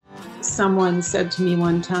Someone said to me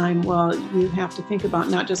one time, well, you have to think about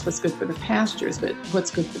not just what's good for the pastures, but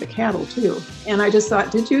what's good for the cattle too. And I just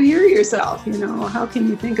thought, did you hear yourself? How can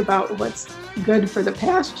you think about what's good for the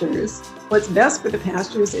pastures? What's best for the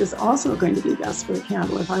pastures is also going to be best for the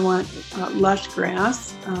cattle. If I want lush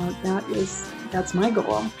grass, that's my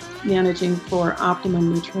goal, managing for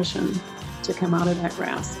optimum nutrition to come out of that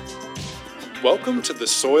grass. Welcome to the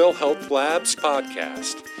Soil Health Labs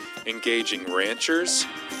podcast, engaging ranchers,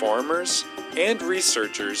 farmers, and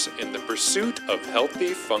researchers in the pursuit of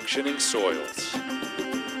healthy, functioning soils.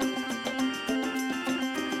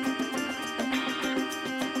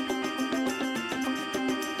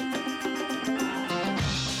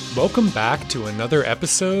 Welcome back to another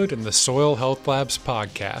episode in the Soil Health Labs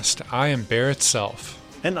podcast. I am Barrett Self.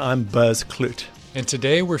 And I'm Buzz Clute. And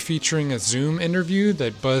today we're featuring a Zoom interview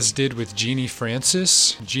that Buzz did with Jeannie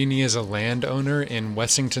Francis. Jeannie is a landowner in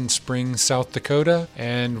Wessington Springs, South Dakota.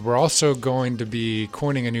 And we're also going to be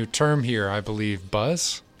coining a new term here, I believe,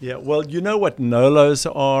 Buzz. Yeah, well, you know what NOLOs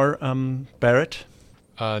are, Barrett?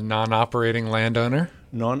 Non-operating landowner.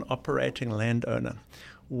 Non-operating landowner.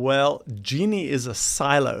 Well, Jeannie is a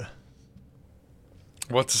silo.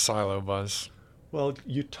 What's a silo, Buzz? Well,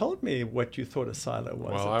 you told me what you thought a silo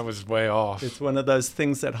was. Well, I was way off. It's one of those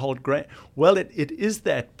things that hold grain. Well, it is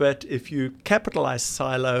that, but if you capitalize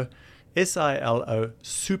silo, S-I-L-O,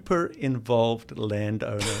 super involved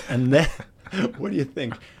landowner. And that, what do you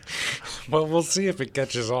think? Well, we'll see if it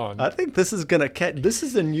catches on. I think this is going to catch. This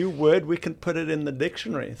is a new word. We can put it in the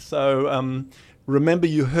dictionary. So remember,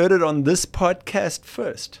 you heard it on this podcast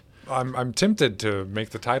first. I'm tempted to make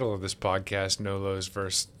the title of this podcast NOLOs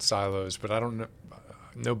versus silos, but I don't know.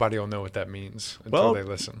 Nobody will know what that means until they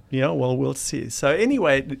listen. Yeah, well, we'll see. So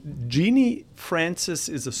anyway, Jeannie Francis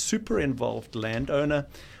is a super involved landowner.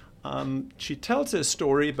 She tells her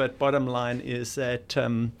story, but bottom line is that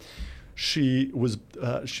she was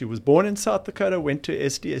born in South Dakota, went to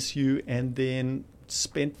SDSU, and then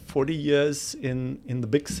spent 40 years in the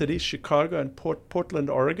big cities, Chicago and Portland,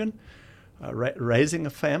 Oregon, raising a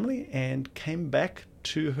family, and came back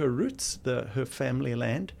to her roots, her family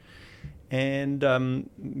land. And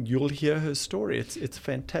you'll hear her story. It's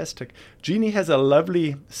fantastic. Jeannie has a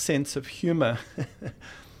lovely sense of humor.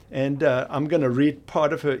 And I'm going to read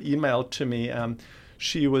part of her email to me.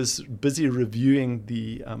 She was busy reviewing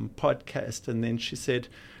the podcast, and then she said,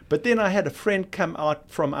 but then I had a friend come out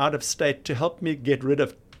from out of state to help me get rid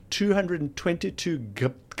of 222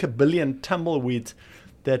 kabillion tumbleweeds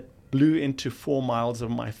that blew into 4 miles of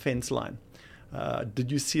my fence line.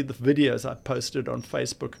 Did you see the videos I posted on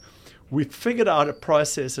Facebook? We figured out a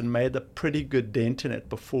process and made a pretty good dent in it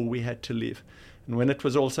before we had to leave. And when it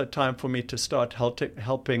was also time for me to start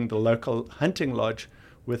helping the local hunting lodge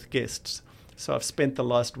with guests. So I've spent the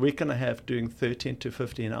last week and a half doing 13 to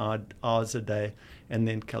 15 hours a day and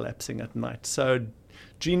then collapsing at night. So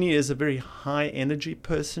Jeannie is a very high energy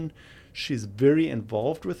person. She's very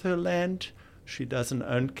involved with her land. She doesn't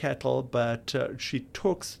own cattle, but she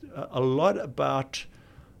talks a lot about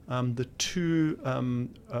the two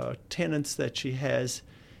tenants that she has,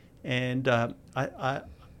 and I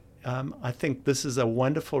think this is a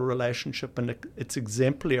wonderful relationship, and it's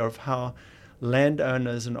exemplary of how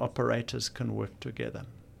landowners and operators can work together.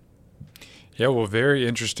 Yeah, well, very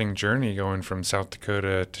interesting journey going from South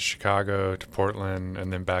Dakota to Chicago to Portland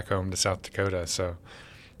and then back home to South Dakota. So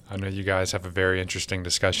I know you guys have a very interesting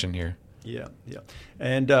discussion here. Yeah.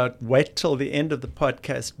 And wait till the end of the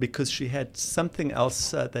podcast, because she had something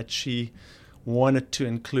else that she wanted to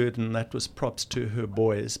include, and that was props to her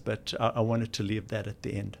boys. But I wanted to leave that at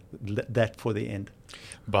the end, that for the end.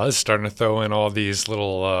 Buzz starting to throw in all these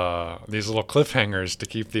little cliffhangers to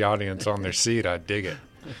keep the audience on their seat. I dig it.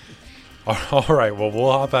 All right, well,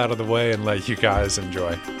 we'll hop out of the way and let you guys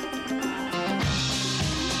enjoy.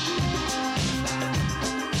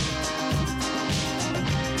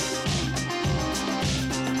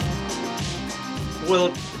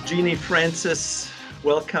 Well, Jeannie Francis,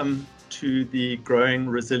 welcome to the Growing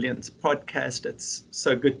Resilience podcast. It's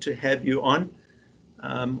so good to have you on.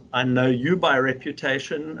 I know you by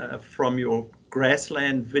reputation from your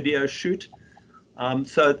grassland video shoot.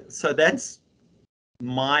 So that's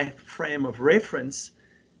my frame of reference.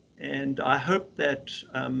 And I hope that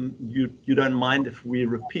you don't mind if we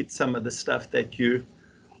repeat some of the stuff that you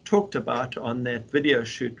talked about on that video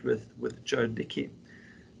shoot with Joe Dickey.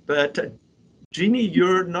 But Jeannie,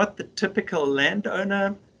 you're not the typical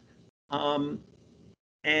landowner,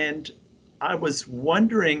 and I was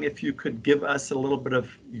wondering if you could give us a little bit of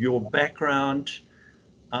your background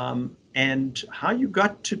and how you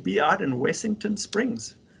got to be out in Wessington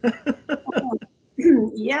Springs.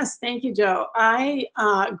 Yes, thank you, Joe. I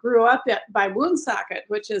grew up by Woonsocket,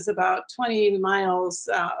 which is about 20 miles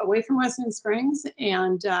away from Western Springs,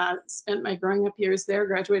 and spent my growing up years there,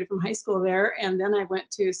 graduated from high school there, and then I went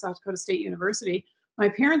to South Dakota State University. My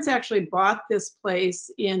parents actually bought this place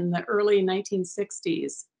in the early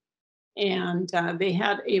 1960s, and they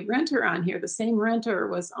had a renter on here. The same renter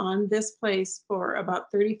was on this place for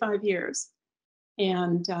about 35 years.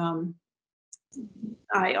 And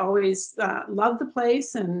I always loved the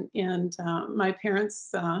place, and my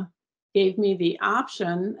parents gave me the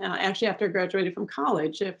option, actually after I graduated from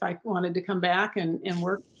college, if I wanted to come back and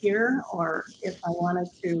work here, or if I wanted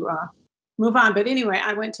to move on. But anyway,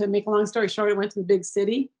 I went to make a long story short, I went to the big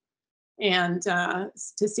city and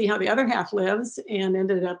to see how the other half lives, and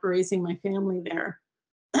ended up raising my family there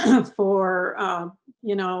for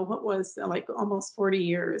what was like almost 40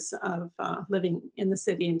 years of living in the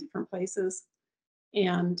city in different places.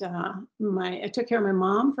 And I took care of my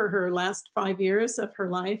mom for her last 5 years of her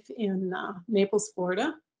life in Naples,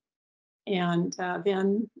 Florida. And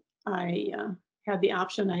then I had the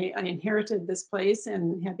option. I inherited this place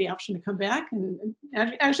and had the option to come back, and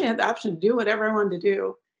actually had the option to do whatever I wanted to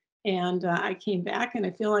do. And I came back, and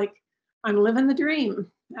I feel like I'm living the dream.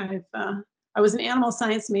 I was an animal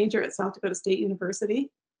science major at South Dakota State University,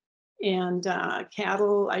 and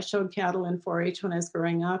cattle. I showed cattle in 4-H when I was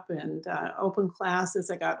growing up, and open class as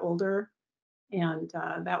I got older. And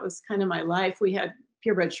that was kind of my life. We had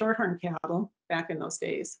purebred shorthorn cattle back in those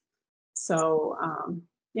days. So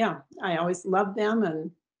yeah, I always loved them and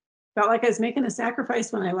felt like I was making a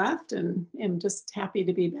sacrifice when I left, and am just happy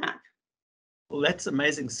to be back. Well, that's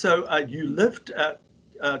amazing. So you lived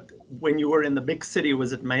when you were in the big city,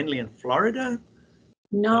 was it mainly in Florida?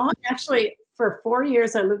 No, actually, for 4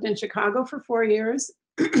 years, I lived in Chicago for 4 years.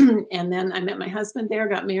 And then I met my husband there,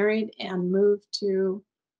 got married, and moved to,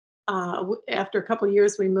 after a couple of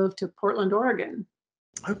years, we moved to Portland, Oregon.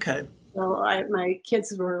 Okay. So my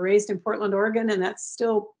kids were raised in Portland, Oregon, and that's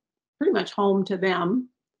still pretty much home to them.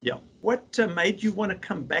 Yeah. What made you want to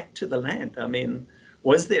come back to the land? I mean,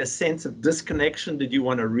 was there a sense of disconnection? Did you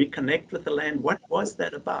want to reconnect with the land? What was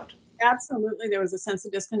that about? Absolutely, there was a sense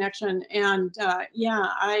of disconnection. And yeah,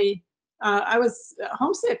 I was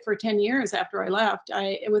homesick for 10 years after I left.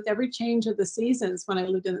 With every change of the seasons when I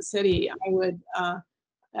lived in the city,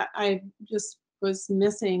 I just was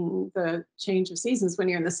missing the change of seasons. When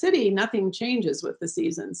you're in the city, nothing changes with the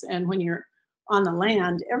seasons. And when you're on the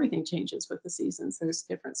land, everything changes with the seasons. There's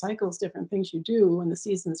different cycles, different things you do when the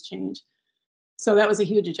seasons change. So that was a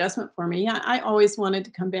huge adjustment for me. Yeah, I always wanted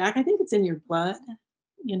to come back. I think it's in your blood.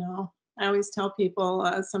 I always tell people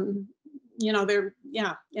it's in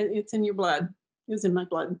your blood. It was in my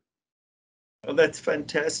blood. Oh, that's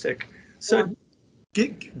fantastic. So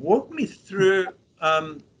walk me through,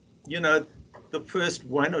 the first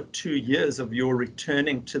 1 or 2 years of your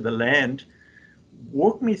returning to the land.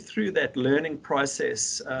 Walk me through that learning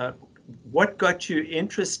process. What got you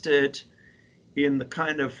interested in the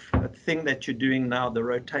kind of thing that you're doing now, the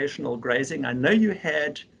rotational grazing? I know you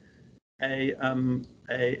had a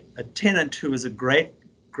tenant who was a great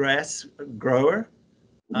grass grower.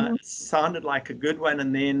 Sounded like a good one,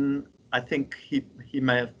 and then I think he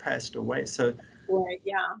may have passed away. So, right,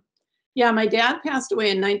 yeah. My dad passed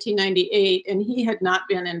away in 1998, and he had not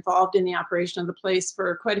been involved in the operation of the place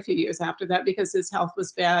for quite a few years after that because his health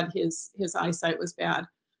was bad, his eyesight was bad.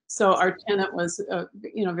 So our tenant was a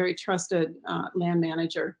very trusted land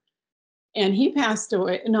manager. And he passed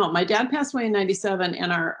away. No, my dad passed away in 97,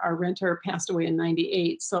 and our renter passed away in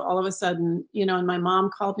 98. So all of a sudden, and my mom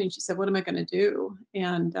called me and she said, "What am I going to do?"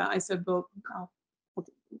 And I said, "Well,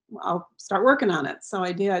 I'll start working on it." So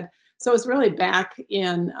I did. So it was really back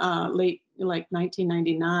in late, like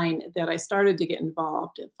 1999, that I started to get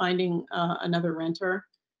involved in finding another renter.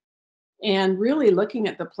 And really looking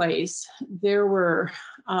at the place. There were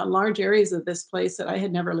large areas of this place that I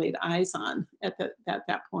had never laid eyes on at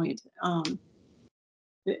that point.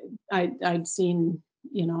 I'd seen,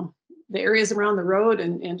 the areas around the road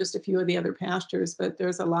and just a few of the other pastures, but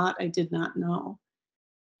there's a lot I did not know.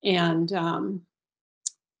 And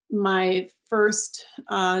my first,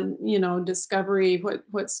 discovery,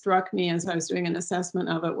 what struck me as I was doing an assessment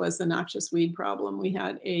of it, was the noxious weed problem. We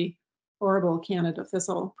had a horrible Canada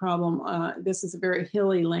thistle problem. This is a very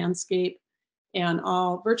hilly landscape, and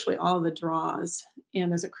virtually all of the draws.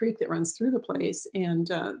 And there's a creek that runs through the place, and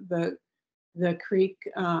the creek,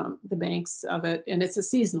 the banks of it, and it's a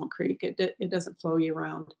seasonal creek. It doesn't flow year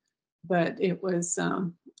round, but it was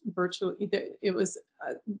virtually. It was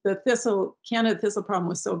the Canada thistle problem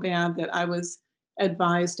was so bad that I was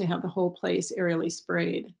advised to have the whole place aerially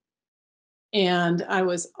sprayed. And I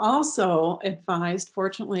was also advised,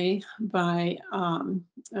 fortunately, by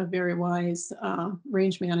a very wise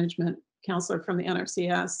range management counselor from the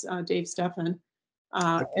NRCS, Dave Steffen.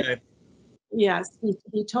 Okay. Yes,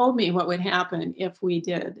 he told me what would happen if we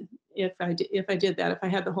did, if I did that, if I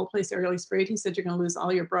had the whole place aerially sprayed. He said, you're going to lose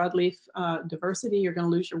all your broadleaf diversity. You're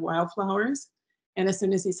going to lose your wildflowers. And as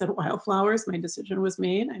soon as he said wildflowers, my decision was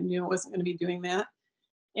made. I knew I wasn't going to be doing that.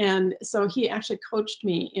 And so he actually coached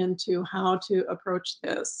me into how to approach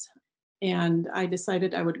this. And I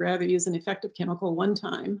decided I would rather use an effective chemical one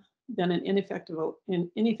time than an ineffective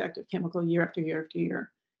chemical year after year after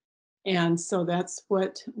year. And so that's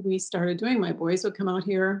what we started doing. My boys would come out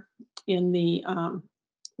here in the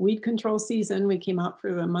weed control season. We came out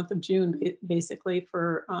for the month of June, basically,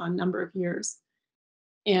 for a number of years,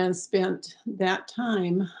 and spent that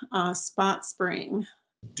time spot spraying.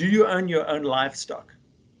 Do you own your own livestock?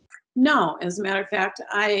 No, as a matter of fact,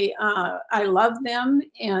 I love them,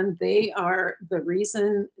 and they are the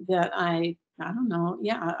reason that I don't know.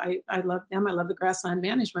 Yeah, I love them. I love the grassland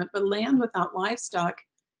management, but land without livestock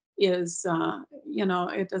is,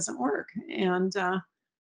 it doesn't work. And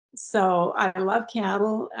so I love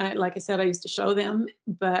cattle. Like I said, I used to show them,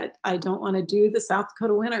 but I don't want to do the South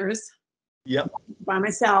Dakota winters Yep. by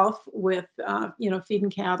myself with, feeding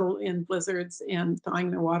cattle in blizzards and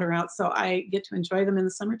thawing their water out. So I get to enjoy them in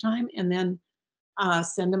the summertime and then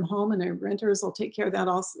send them home, and their renters will take care of that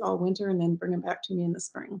all winter and then bring them back to me in the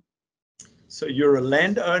spring. So you're a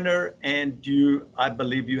landowner, and I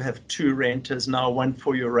believe you have two renters now, one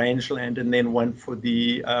for your rangeland and then one for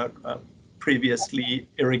the previously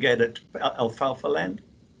irrigated alfalfa land?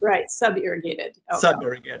 Right, sub-irrigated.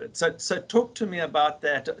 Sub-irrigated. So talk to me about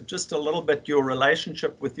that, just a little bit, your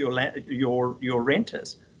relationship with your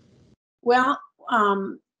renters. Well,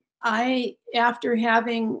 after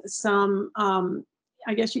having some,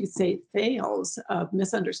 I guess you could say, fails of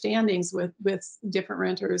misunderstandings with different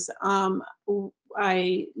renters,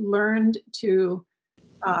 I learned to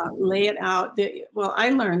lay it out. I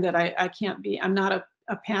learned that I'm not a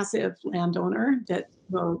passive landowner that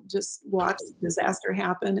will just watch disaster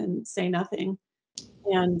happen and say nothing.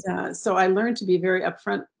 And so I learned to be very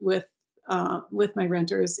upfront with my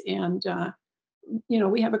renters. And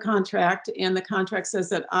we have a contract, and the contract says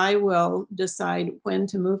that I will decide when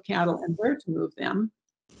to move cattle and where to move them.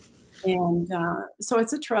 And so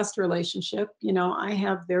it's a trust relationship. I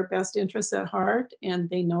have their best interests at heart, and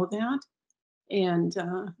they know that. And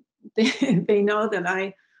they know that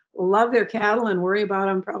I love their cattle and worry about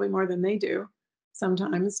them probably more than they do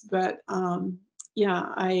sometimes. But I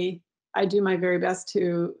do my very best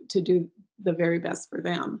to do the very best for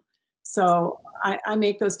them. So I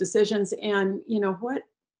make those decisions. And what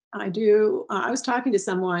I do, I was talking to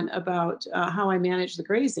someone about how I manage the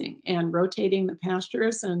grazing and rotating the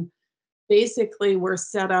pastures. And basically, we're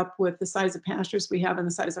set up with the size of pastures we have and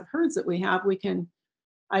the size of herds that we have.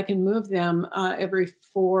 I can move them every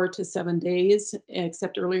 4 to 7 days,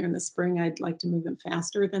 except earlier in the spring, I'd like to move them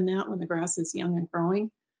faster than that when the grass is young and growing.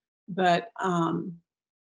 But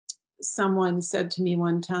someone said to me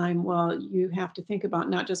one time, well, you have to think about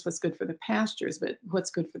not just what's good for the pastures, but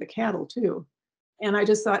what's good for the cattle too. And I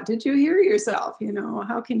just thought, did you hear yourself?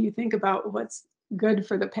 How can you think about what's good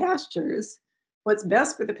for the pastures? What's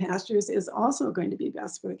best for the pastures is also going to be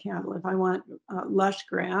best for the cattle. If I want lush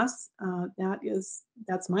grass,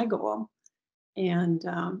 that's my goal. And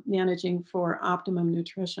managing for optimum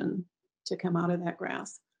nutrition to come out of that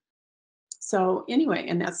grass. So anyway,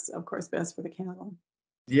 and that's of course best for the cattle.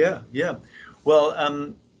 Yeah.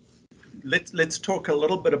 Well, let's talk a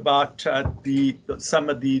little bit about some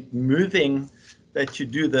of the moving that you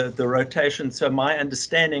do, the rotation. So my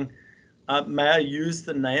understanding, may I use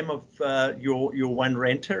the name of your one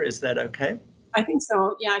renter? Is that okay? I think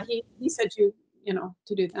so. Yeah, he said to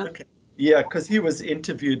do that. Okay. Yeah, because he was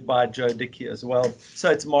interviewed by Joe Dickey as well. So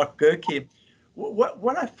it's Mark Gerke.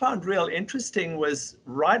 What I found real interesting was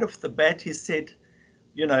right off the bat, he said,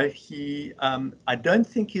 I don't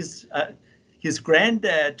think his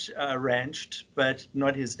granddad ranched, but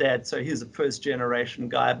not his dad. So he's a first generation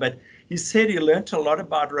guy. But he said he learned a lot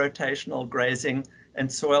about rotational grazing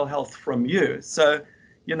and soil health from you. So,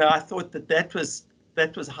 I thought that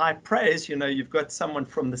was high praise. You've got someone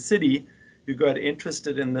from the city who got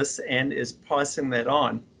interested in this and is passing that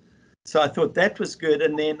on. So I thought that was good.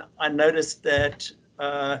 And then I noticed that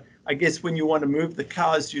I guess when you want to move the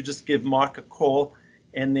cows, you just give Mark a call,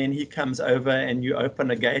 and then he comes over and you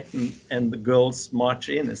open a gate and the girls march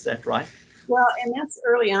in. Is that right? Well, and that's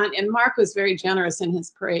early on. And Mark was very generous in his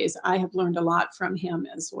praise. I have learned a lot from him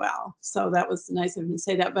as well. So that was nice of him to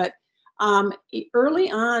say that. But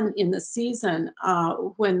Early on in the season,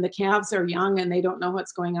 when the calves are young and they don't know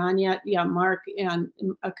what's going on yet, yeah, Mark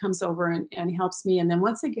comes over and helps me. And then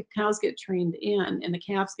once the cows get trained in and the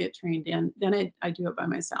calves get trained in, then I do it by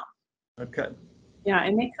myself. Okay. Yeah,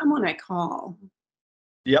 and they come when I call.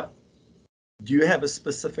 Yep. Do you have a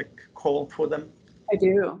specific call for them? I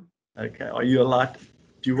do. Okay. Are you allowed?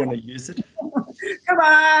 Do you want to use it? Come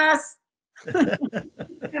on.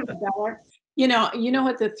 You know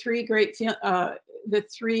what the three great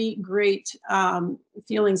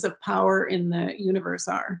feelings of power in the universe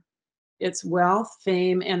are. It's wealth,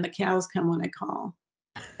 fame, and the cows come when I call.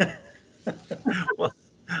 Well,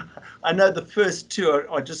 I know the first two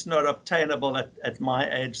are just not obtainable at my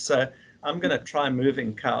age, so I'm going to try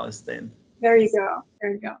moving cows then. There you go.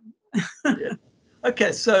 There you go. Yeah.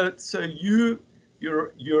 Okay, so you're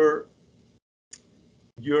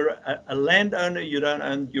a landowner. You don't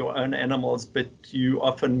own your own animals, but you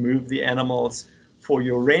often move the animals for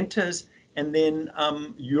your renters, and then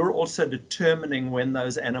you're also determining when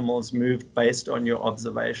those animals move based on your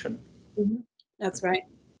observation. Mm-hmm. That's right.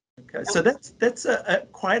 Okay, so that's a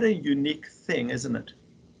quite a unique thing, isn't it?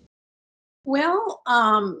 Well,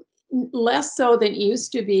 less so than it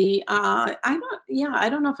used to be. I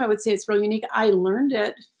don't know if I would say it's really unique. I learned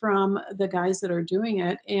it from the guys that are doing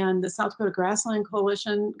it, and the South Dakota Grassland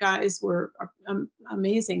Coalition guys were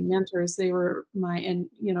amazing mentors. They were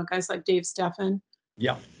guys like Dave Steffen.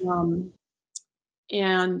 Yeah.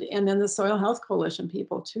 And then the Soil Health Coalition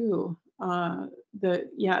people too. But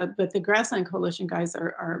the Grassland Coalition guys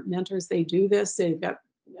are mentors. They do this. They've got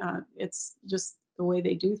it's just the way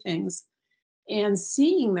they do things. And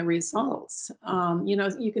seeing the results,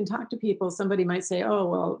 you can talk to people. Somebody might say, "Oh,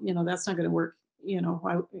 well, that's not going to work,"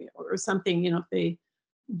 why, or something. If they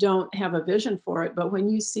don't have a vision for it. But when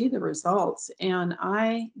you see the results, and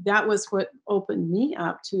that was what opened me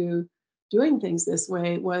up to doing things this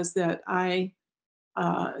way, was that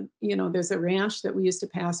there's a ranch that we used to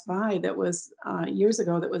pass by that was years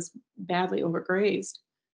ago that was badly overgrazed,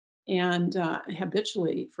 and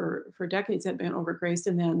habitually for decades had been overgrazed.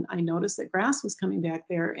 And then I noticed that grass was coming back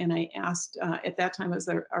there, and I asked, at that time it was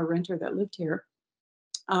our renter that lived here.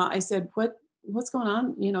 I said, what's going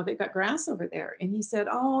on? They've got grass over there. And he said,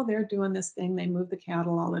 oh, they're doing this thing. They move the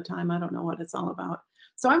cattle all the time. I don't know what it's all about.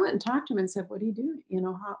 So I went and talked to him and said, what do you do?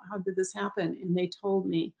 How did this happen? And they told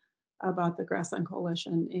me about the Grassland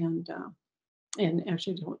Coalition, and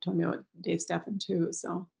actually told me about Dave Steffen too.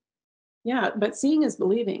 So yeah, but seeing is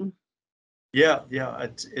believing. Yeah,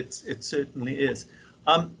 it certainly is.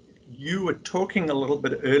 You were talking a little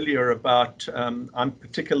bit earlier about, I'm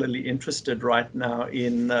particularly interested right now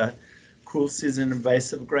in cool season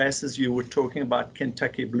invasive grasses. You were talking about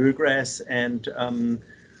Kentucky bluegrass and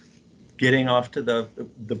getting after the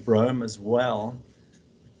brome as well.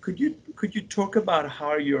 Could you talk about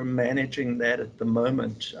how you're managing that at the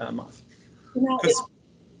moment?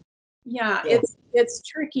 It's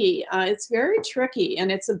tricky. It's very tricky,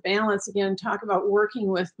 and it's a balance. Again, talk about working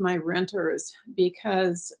with my renters,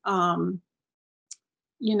 because the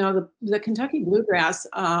Kentucky bluegrass,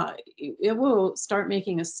 it will start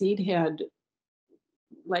making a seed head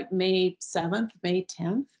like May 7th, May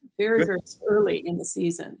 10th, very, very early in the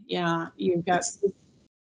season. Yeah, you've got.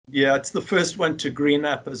 It's the first one to green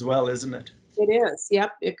up as well, isn't it? It is.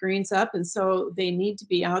 Yep, it greens up, and so they need to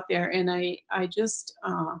be out there. And I just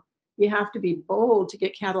you have to be bold to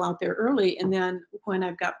get cattle out there early. And then when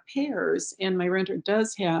I've got pairs, and my renter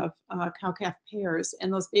does have cow-calf pairs,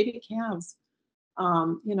 and those baby calves,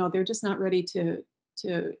 they're just not ready to.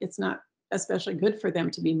 It's not especially good for them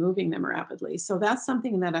to be moving them rapidly. So that's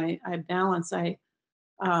something that I balance. I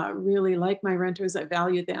really like my renters. I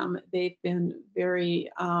value them. They've been very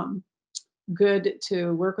good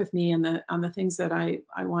to work with me on the things that I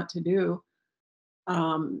want to do.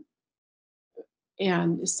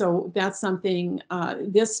 And so that's something,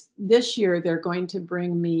 this year they're going to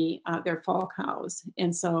bring me their fall cows.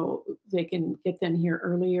 And so they can get them here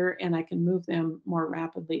earlier, and I can move them more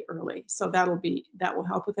rapidly early. So that will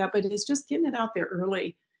help with that, but it's just getting it out there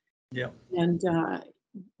early. Yeah. And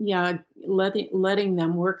letting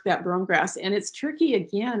them work that brome grass. And it's tricky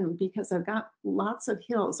again, because I've got lots of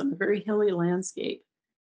hills. I'm a very hilly landscape.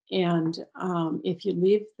 And if you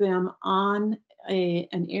leave them on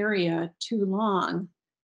an area too long,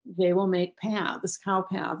 they will make cow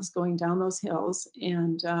paths going down those hills.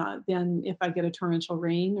 And then if I get a torrential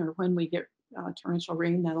rain, or when we get torrential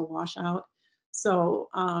rain, that'll wash out. So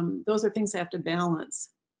those are things I have to balance.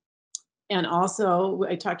 And also,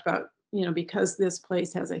 I talked about, because this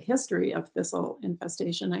place has a history of thistle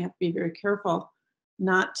infestation, I have to be very careful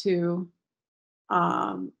not to,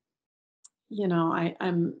 I'm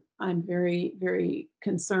I'm very, very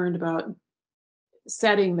concerned about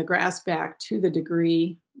setting the grass back to the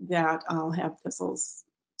degree that I'll have thistles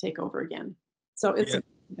take over again. So it's Yeah.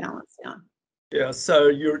 a balance, yeah. Yeah, so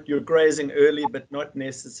you're grazing early, but not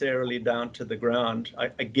necessarily down to the ground.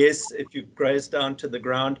 I guess if you graze down to the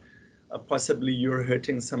ground, possibly you're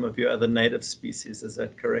hurting some of your other native species. Is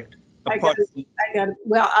that correct? Apart from,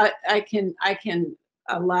 Well, I can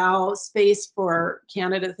allow space for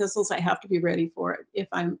Canada thistles. I have to be ready for it. If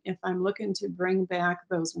I'm looking to bring back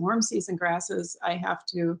those warm season grasses, I have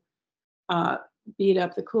to uh, beat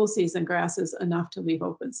up the cool season grasses enough to leave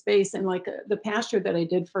open space. And like the pasture that I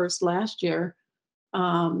did first last year,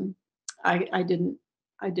 um, I didn't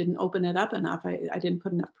open it up enough. I didn't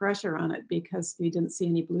put enough pressure on it because we didn't see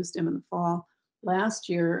any blue stem in the fall. Last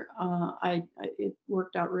year, it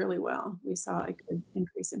worked out really well. We saw a good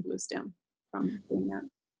increase in blue stem from doing that.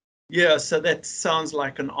 yeah, so that sounds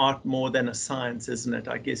like an art more than a science, isn't it?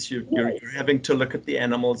 I guess you're Yes. having to look at the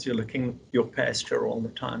animals, you're looking your pasture all the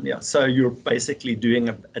time. Yeah, so you're basically doing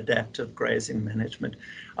adaptive grazing management.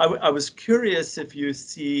 I was curious if you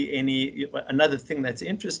see another thing that's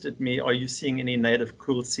interested me, are you seeing any native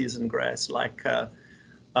cool season grass like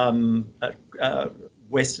um, uh, uh,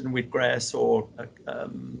 western wheatgrass or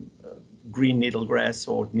green needle grass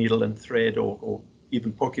or needle and thread or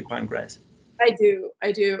even porcupine grass? I do.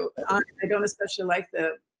 I do. I don't especially like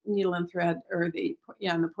the needle and thread or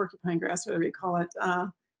and the porcupine grass, whatever you call it.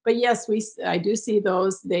 But yes, I do see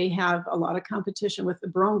those. They have a lot of competition with the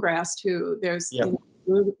brome grass too. There's, Yeah.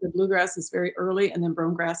 the bluegrass is very early, and then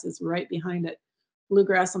brome grass is right behind it.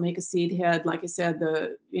 Bluegrass will make a seed head, like I said,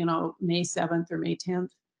 May 7th or May 10th.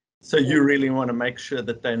 So you really want to make sure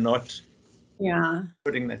that they're not Yeah,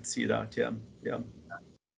 putting that seed out. Yeah, yeah,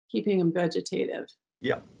 keeping them vegetative.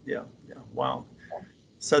 yeah, yeah, yeah. Wow.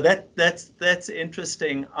 So that's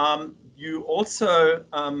interesting. You also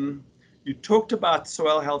you talked about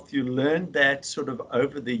soil health. You learned that sort of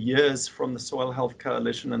over the years from the Soil Health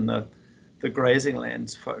Coalition and the grazing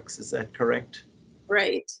lands folks. Is that correct?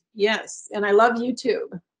 Right. Yes. And I love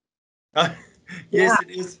YouTube. Yeah. Yes,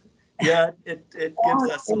 it is. Yeah, it gives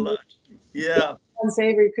us a lot. Yeah, And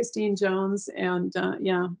Savory, Christine Jones, and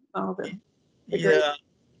yeah, all the great. yeah.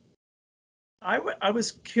 I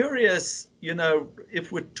was curious,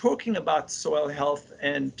 if we're talking about soil health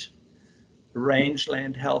and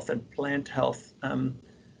rangeland health and plant health,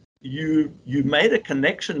 you made a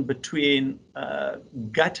connection between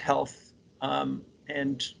gut health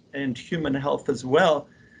and human health as well.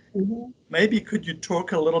 Mhm. Maybe could you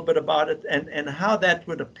talk a little bit about it and how that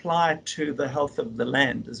would apply to the health of the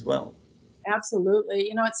land as well?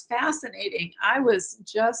 Absolutely. It's fascinating. I was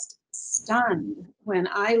just stunned when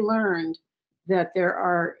I learned that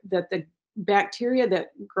the bacteria that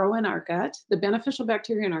grow in our gut, the beneficial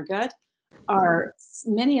bacteria in our gut, are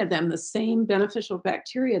many of them the same beneficial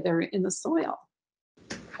bacteria that are in the soil.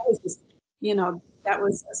 That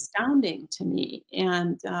was astounding to me.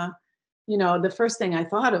 And the first thing I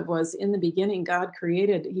thought of was, in the beginning,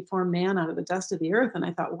 He formed man out of the dust of the earth. And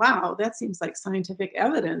I thought, wow, that seems like scientific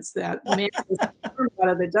evidence that man was formed out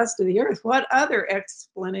of the dust of the earth. What other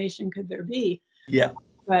explanation could there be? Yeah,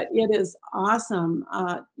 But it is awesome,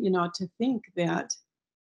 to think that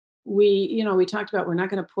we talked about we're not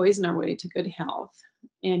going to poison our way to good health.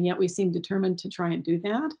 And yet we seem determined to try and do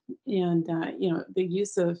that. And, the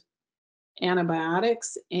use of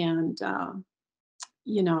antibiotics and, hand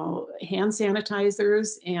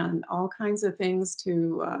sanitizers and all kinds of things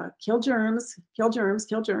to kill germs, kill germs,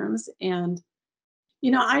 kill germs. And,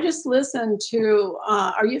 I just listened to,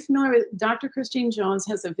 are you familiar with Dr. Christine Jones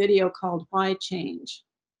has a video called Why Change?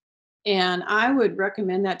 And I would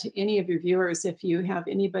recommend that to any of your viewers if you have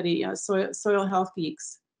anybody, soil health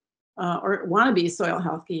geeks, or wannabe soil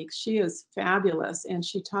health geeks. She is fabulous. And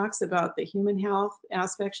she talks about the human health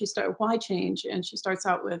aspect. Why change? And she starts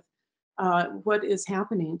out with what is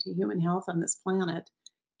happening to human health on this planet,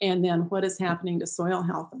 and then what is happening to soil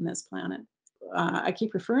health on this planet. I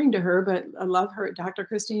keep referring to her, but I love her, Dr.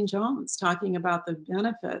 Christine Jones, talking about the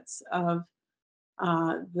benefits of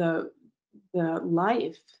the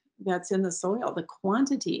life that's in the soil, the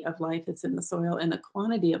quantity of life that's in the soil, and the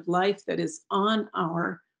quantity of life that is on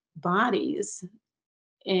our bodies,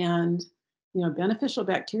 and beneficial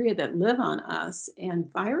bacteria that live on us,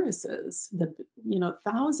 and viruses,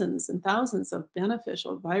 thousands and thousands of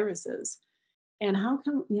beneficial viruses. And how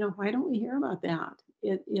come, why don't we hear about that?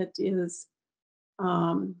 It is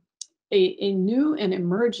um, a new and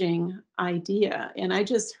emerging idea. And I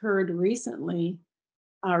just read recently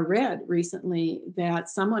that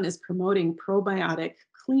someone is promoting probiotic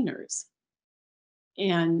cleaners.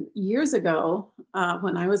 And years ago,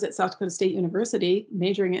 when I was at South Dakota State University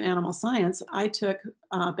majoring in animal science, I took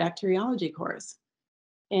a bacteriology course.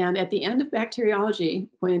 And at the end of bacteriology,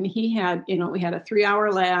 when he had, we had a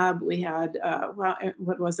 3-hour lab, we had,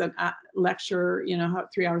 what was it, lecture,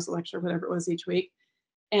 3 hours of lecture, whatever it was each week.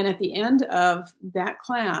 And at the end of that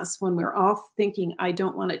class, when we're all thinking, I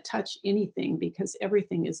don't want to touch anything because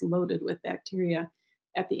everything is loaded with bacteria,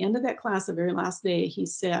 at the end of that class, the very last day, he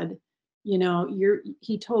said,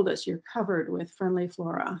 he told us you're covered with friendly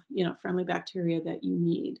flora, friendly bacteria that you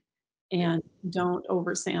need, and don't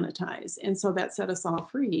over sanitize. And so that set us all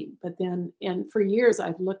free. But then, and for years,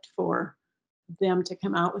 I've looked for them to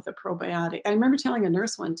come out with a probiotic. I remember telling a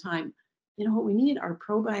nurse one time, what we need are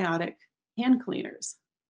probiotic hand cleaners.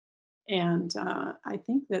 And I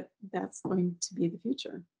think that that's going to be the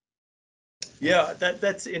future. Yeah,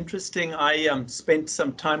 that's interesting. I spent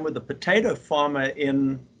some time with a potato farmer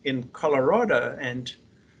in Colorado, and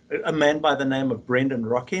a man by the name of Brendan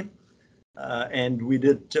Rocky. And we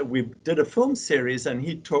did a film series, and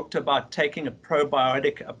he talked about taking a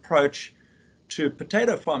probiotic approach to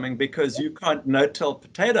potato farming because you can't no-till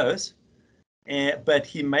potatoes, but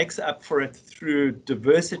he makes up for it through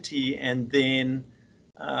diversity, and then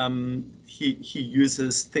he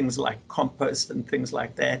uses things like compost and things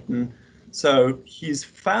like that. And so he's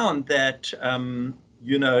found that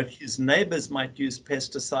his neighbors might use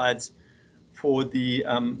pesticides for the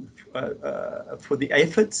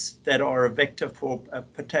aphids that are a vector for a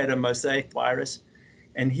potato mosaic virus,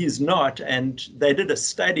 and he's not. And they did a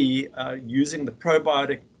study using the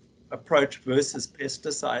probiotic approach versus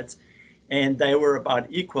pesticides, and they were about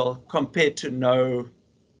equal compared to no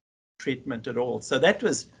treatment at all. So that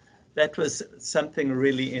was something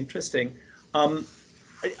really interesting.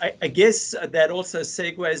 I guess that also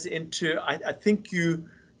segues into, I think you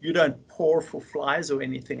don't pour for flies or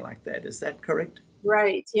anything like that. Is that correct?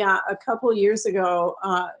 Right. Yeah. A couple years ago,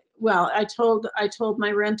 I told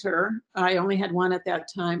my renter, I only had one at that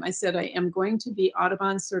time. I said, I am going to be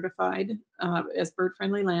Audubon certified as bird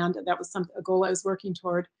friendly land. That was a goal I was working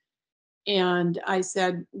toward. And I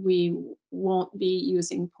said, we won't be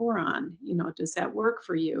using Poron. Does that work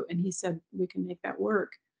for you? And he said, we can make that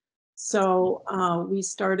work. So we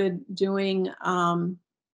started doing,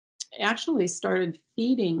 actually started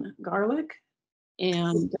feeding garlic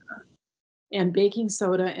and baking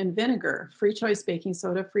soda and vinegar, free choice baking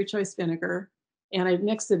soda, free choice vinegar. And I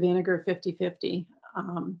mixed the vinegar 50-50,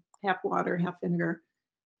 half water, half vinegar,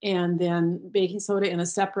 and then baking soda in a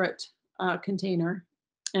separate container.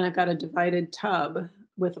 And I've got a divided tub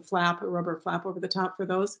with a rubber flap over the top for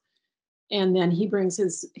those. And then he brings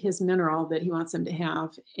his mineral that he wants them to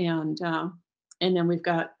have. And then we've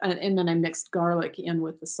got, and then I mixed garlic in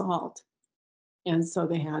with the salt. And so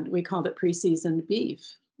we called it pre-seasoned beef.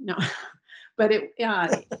 No, but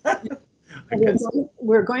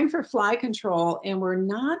we're going for fly control, and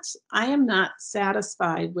I am not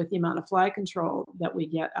satisfied with the amount of fly control that we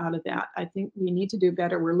get out of that. I think we need to do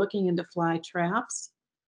better. We're looking into fly traps.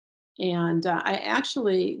 And I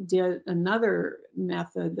actually did another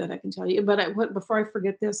method that I can tell you, but before I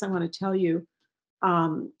forget this, I want to tell you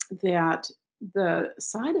that the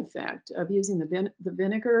side effect of using the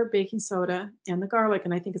vinegar, baking soda, and the garlic,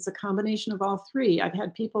 and I think it's a combination of all three. I've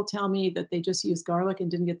had people tell me that they just used garlic and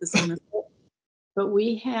didn't get the same effect, but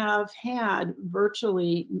we have had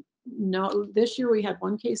virtually no, this year we had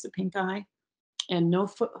one case of pink eye and no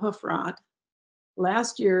hoof rot.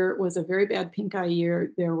 Last year was a very bad pink eye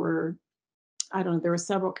year. There were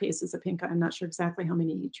several cases of pink eye. I'm not sure exactly how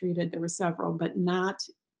many he treated. There were several, but not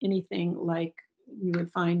anything like you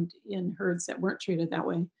would find in herds that weren't treated that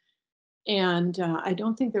way. And I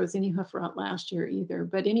don't think there was any hoof rot last year either.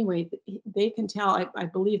 But anyway, they can tell, I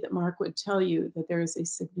believe that Mark would tell you that there is a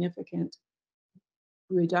significant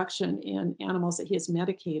reduction in animals that he has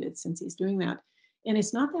medicated since he's doing that. And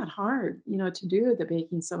it's not that hard, to do the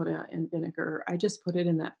baking soda and vinegar. I just put it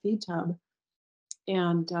in that feed tub,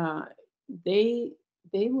 and they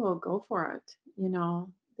will go for it.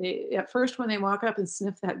 They, at first, when they walk up and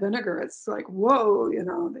sniff that vinegar, it's like, whoa,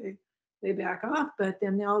 they back off, but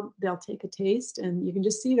then they'll take a taste, and you can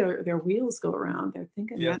just see their wheels go around. They're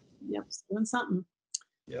thinking, yep, doing something.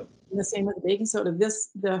 Yep. And the same with the baking soda.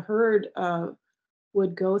 The herd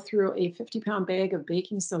would go through a 50-pound bag of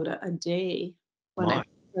baking soda a day when I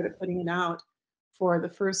started putting it out for the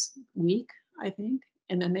first week, I think.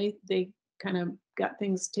 And then they kind of got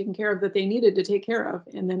things taken care of that they needed to take care of.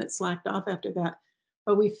 And then it slacked off after that.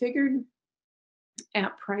 But we figured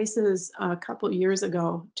at prices a couple years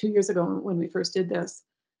ago, 2 years ago when we first did this,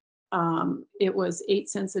 it was 8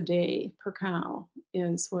 cents a day per cow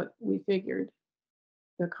is what we figured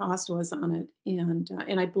the cost was on it,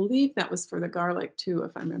 and I believe that was for the garlic too,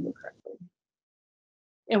 if I remember correctly.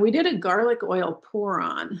 And we did a garlic oil pour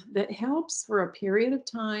on that helps for a period of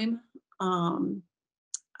time. Um,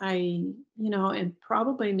 and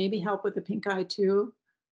probably maybe help with the pink eye too.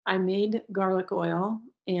 I made garlic oil,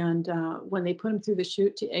 and when they put them through the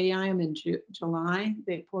chute to AI them in July,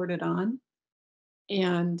 they poured it on.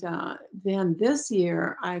 And then this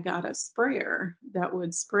year, I got a sprayer that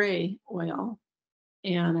would spray oil,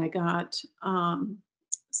 and I got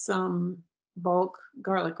some bulk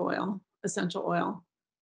garlic oil, essential oil,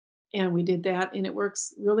 and we did that, and it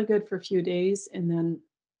works really good for a few days, and then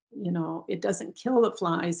it doesn't kill the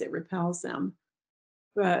flies, it repels them.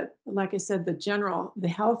 But like I said, the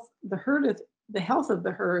health of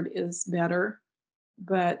the herd is better,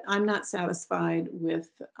 but I'm not satisfied with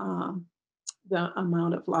the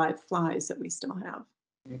amount of live flies that we still have.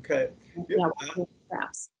 Okay. Yeah,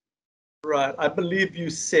 traps. Right. I believe you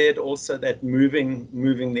said also that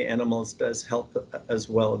moving the animals does help as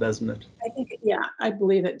well, doesn't it? I think, yeah, I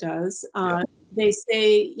believe it does. They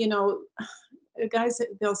say, guys,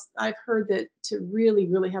 I've heard that to really,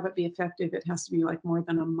 really have it be effective, it has to be like more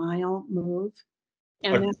than a mile move.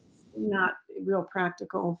 And Okay. that's not real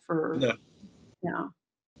practical for, No. yeah.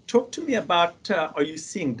 Talk to me about, are you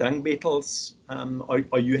seeing dung beetles?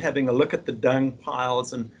 Are you having a look at the dung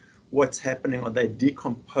piles and what's happening? Are they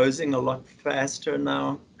decomposing a lot faster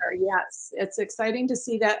now? Yes, it's exciting to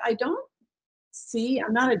see that.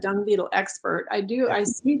 I'm not a dung beetle expert. I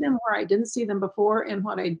see them where I didn't see them before. And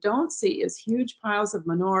what I don't see is huge piles of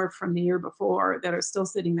manure from the year before that are still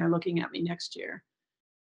sitting there looking at me next year.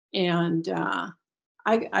 And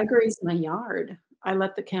I graze my yard. I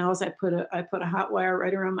let the cows, I put a hot wire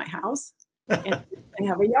right around my house, and I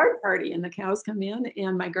have a yard party, and the cows come in,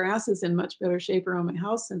 and my grass is in much better shape around my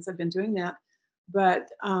house since I've been doing that. But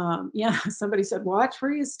somebody said, watch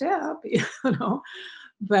where you step,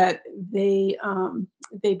 but they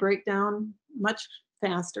break down much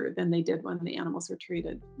faster than they did when the animals were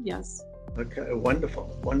treated. Yes. Okay,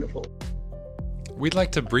 wonderful, wonderful. We'd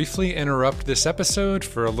like to briefly interrupt this episode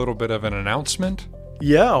for a little bit of an announcement.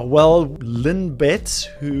 Yeah, well, Lynn Betts,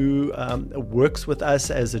 who works with us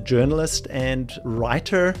as a journalist and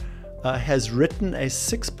writer, has written a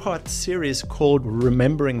 6-part series called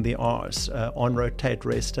Remembering the R's on Rotate,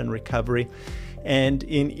 Rest and Recovery. And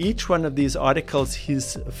in each one of these articles,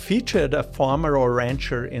 he's featured a farmer or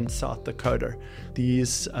rancher in South Dakota.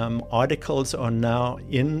 These articles are now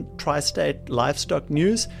in Tri-State Livestock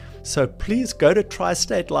News. So please go to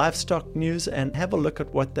Tri-State Livestock News and have a look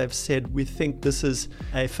at what they've said. We think this is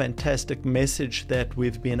a fantastic message that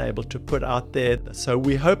we've been able to put out there. So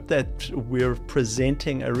we hope that we're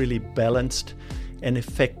presenting a really balanced and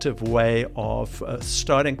effective way of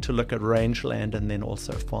starting to look at rangeland and then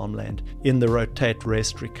also farmland in the Rotate,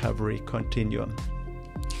 Rest, Recovery continuum.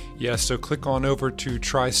 Yeah, so click on over to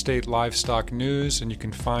Tri-State Livestock News and you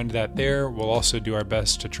can find that there. We'll also do our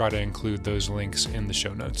best to try to include those links in the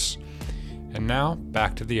show notes. And now,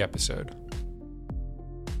 back to the episode.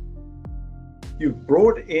 You've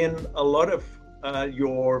brought in a lot of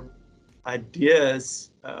your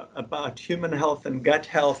ideas about human health and gut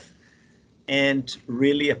health and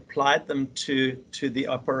really applied them to the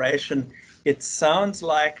operation. It sounds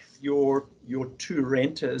like your two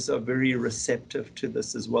renters are very receptive to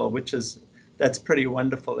this as well, that's pretty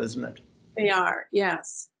wonderful, isn't it? They are,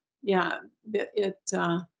 yes. Yeah,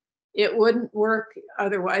 it wouldn't work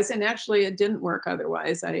otherwise, and actually it didn't work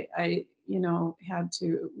otherwise. I had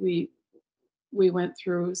to, we went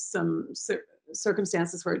through some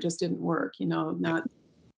circumstances where it just didn't work, not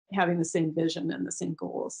having the same vision and the same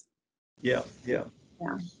goals. Yeah.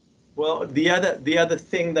 Well, the other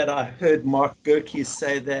thing that I heard Mark Gerke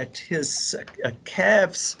say that his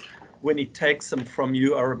calves, when he takes them from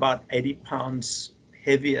you, are about 80 pounds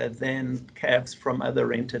heavier than calves from other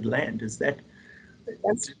rented land. Is that?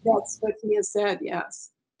 That's what he has said.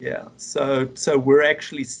 Yes. Yeah. So we're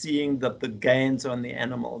actually seeing the gains on the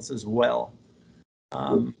animals as well.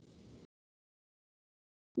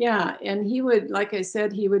 Yeah, and he would, like I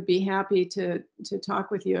said, he would be happy to talk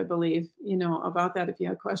with you, I believe, about that if you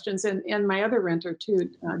have questions. And my other renter too,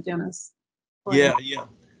 Dennis. Yeah,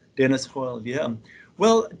 Dennis Hoyle. Yeah.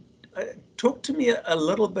 Well, talk to me a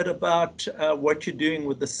little bit about what you're doing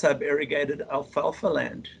with the sub-irrigated alfalfa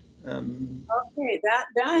land. Okay, that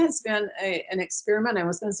has been an experiment. I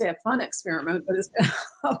was going to say a fun experiment, but it's been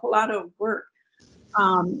a lot of work.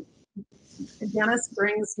 Dennis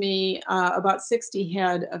brings me about 60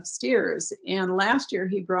 head of steers, and last year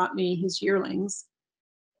he brought me his yearlings,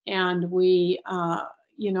 and we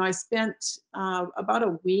I spent about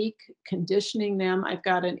a week conditioning them. I've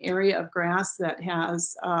got an area of grass that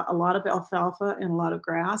has a lot of alfalfa and a lot of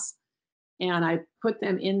grass. And I put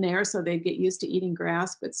them in there so they get used to eating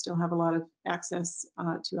grass, but still have a lot of access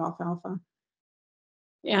to alfalfa.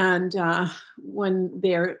 And when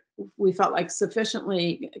we felt like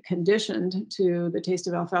sufficiently conditioned to the taste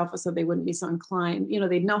of alfalfa so they wouldn't be so inclined,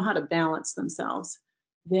 they'd know how to balance themselves.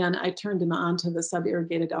 Then I turned them on to the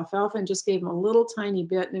sub-irrigated alfalfa and just gave them a little tiny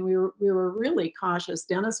bit. And we were really cautious.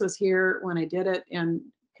 Dennis was here when I did it, and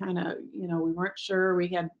kind of, we weren't sure. We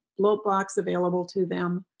had bloat blocks available to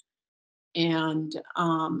them. And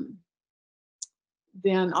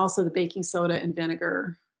then also the baking soda and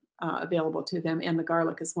vinegar available to them, and the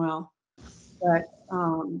garlic as well. But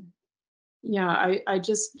yeah, I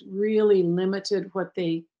just really limited what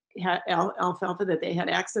they had, alfalfa that they had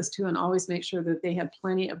access to, and always make sure that they had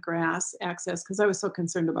plenty of grass access, because I was so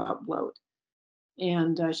concerned about bloat.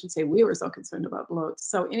 And I should say we were so concerned about bloat.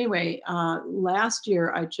 So anyway, last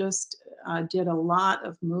year I just did a lot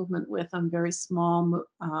of movement with them, very small,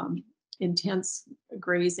 intense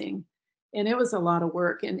grazing. And it was a lot of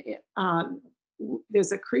work. And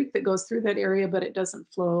there's a creek that goes through that area, but it doesn't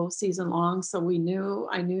flow season long. So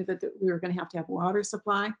I knew that we were going to have water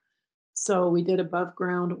supply. So we did above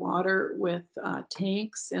ground water with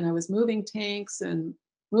tanks, and I was moving tanks and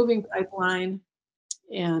moving pipeline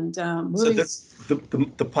and moving. So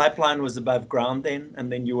the pipeline was above ground then,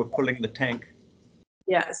 and then you were pulling the tank.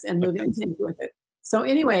 Yes, and moving things with it. So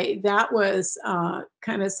anyway, that was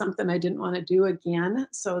kind of something I didn't want to do again.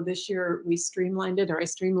 So this year I streamlined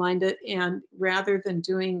it. And rather than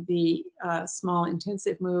doing the small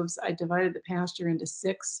intensive moves, I divided the pasture into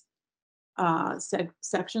 6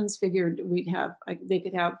 sections. Figured they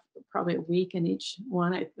could have probably a week in each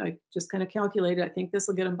one. I just kind of calculated, I think this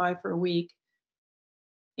will get them by for a week.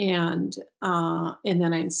 And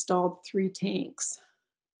then I installed 3 tanks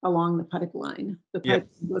along the pipeline. The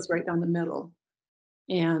pipeline goes right down the middle.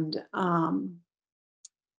 And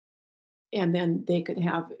then they could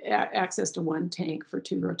have access to 1 tank for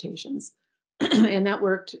 2 rotations. And that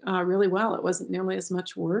worked really well. It wasn't nearly as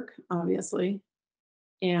much work, obviously.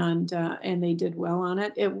 And they did well on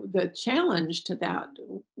it. The challenge to that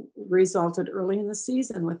resulted early in the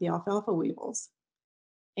season with the alfalfa weevils.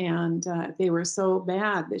 And they were so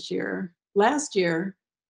bad this year. Last year,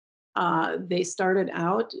 they started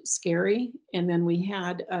out scary, and then we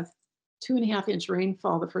had a 2.5-inch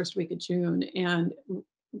rainfall the first week of June, and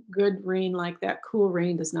good rain like that, cool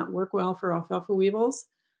rain, does not work well for alfalfa weevils.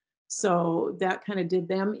 So that kind of did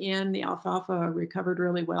them in. The alfalfa recovered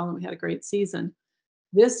really well, and we had a great season.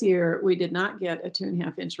 This year, we did not get a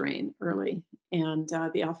 2.5-inch rain early, and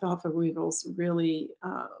the alfalfa weevils really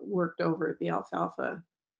worked over the alfalfa.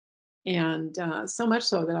 And so much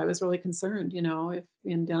so that I was really concerned,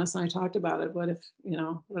 and Dennis and I talked about it. What if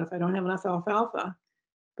I don't have enough alfalfa?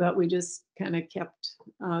 But we just kind of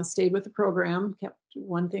stayed with the program, kept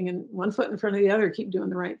one foot in front of the other, keep doing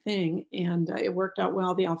the right thing. And it worked out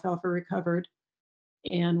well. The alfalfa recovered,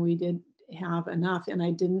 and we did have enough. And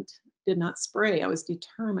I did not spray. I was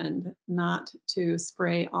determined not to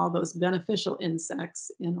spray all those beneficial insects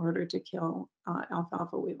in order to kill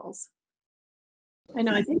alfalfa weevils. I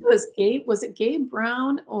know, I think it was Gabe. Was it Gabe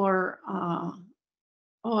Brown or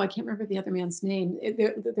I can't remember the other man's name.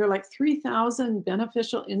 They're like 3,000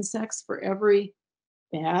 beneficial insects for every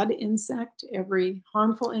bad insect, every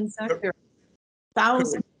harmful insect. There are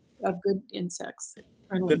thousands of good insects.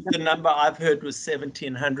 The number I've heard was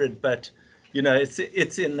 1,700, but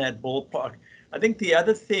it's in that ballpark. I think the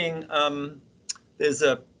other thing, there's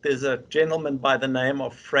a gentleman by the name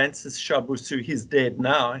of Francis Chabousseau. He's dead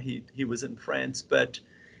now. He was in France, but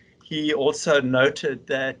he also noted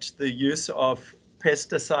that the use of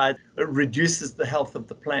pesticide reduces the health of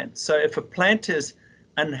the plant. So if a plant is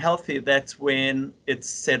unhealthy, that's when it's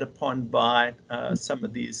set upon by some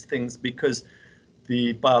of these things, because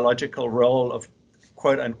the biological role of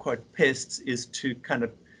quote unquote pests is to kind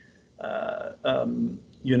of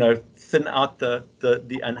thin out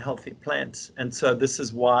the unhealthy plants. And so this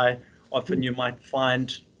is why often you might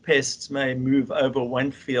find pests may move over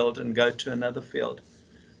one field and go to another field.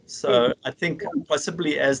 So I think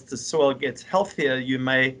possibly as the soil gets healthier, you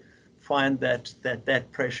may find that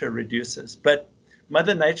pressure reduces. But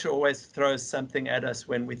Mother Nature always throws something at us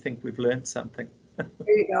when we think we've learned something.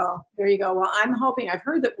 There you go. Well, I'm hoping, I've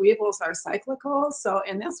heard that weevils are cyclical.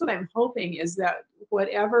 And that's what I'm hoping, is that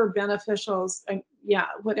whatever beneficials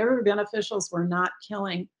we're not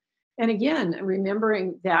killing. And again,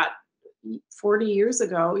 remembering that 40 years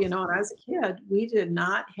ago, when I was a kid, we did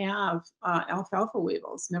not have alfalfa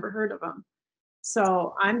weevils, never heard of them.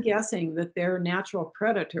 So I'm guessing that their natural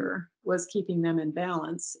predator was keeping them in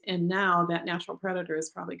balance, and now that natural predator is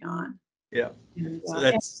probably gone. Yeah. And, So and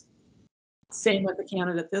that's same with the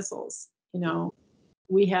Canada thistles.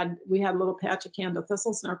 We had a little patch of Canada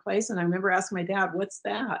thistles in our place, and I remember asking my dad, "What's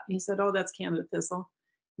that?" He said, "Oh, that's Canada thistle."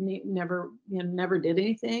 Never did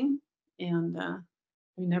anything, and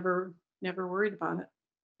we never worried about it.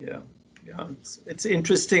 yeah. Yeah. It's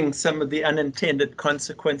interesting some of the unintended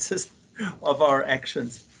consequences of our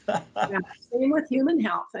actions. Yeah, same with human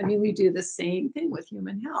health. I mean, we do the same thing with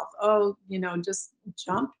human health. Oh, just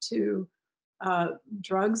jump to uh,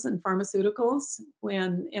 drugs and pharmaceuticals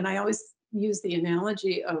and I always use the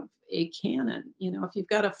analogy of a cannon. If you've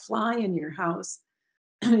got a fly in your house,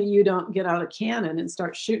 you don't get out a cannon and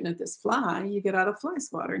start shooting at this fly. You get out a fly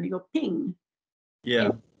swatter and you go ping. And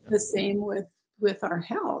Yeah. the same with our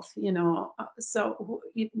health. So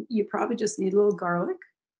you probably just need a little garlic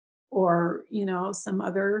or some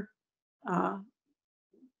other uh,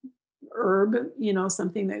 herb,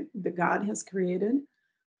 something that the God has created.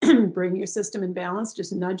 Bring your system in balance.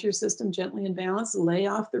 Just nudge your system gently in balance. Lay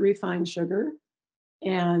off the refined sugar,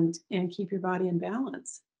 and keep your body in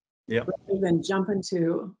balance. Yeah. Rather than jump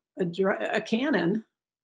into a cannon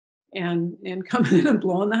and coming in and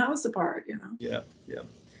blowing the house apart. Yeah. Yeah.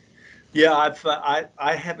 Yeah.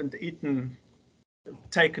 I haven't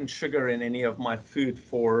taken sugar in any of my food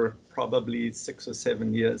for probably 6 or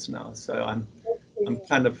 7 years now. So I'm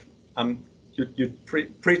kind of you're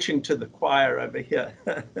preaching to the choir over here.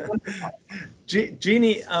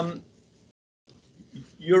 Jeannie,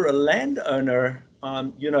 you're a landowner.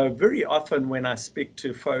 Very often when I speak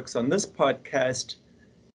to folks on this podcast,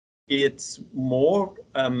 it's more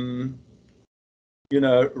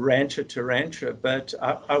rancher to rancher. But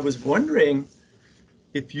I was wondering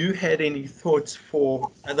if you had any thoughts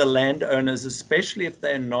for other landowners, especially if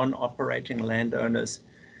they're non-operating landowners.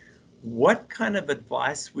 What kind of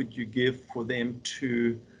advice would you give for them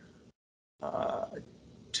to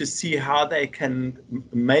see how they can,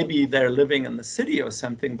 maybe they're living in the city or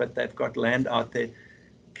something, but they've got land out there.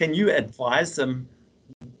 Can you advise them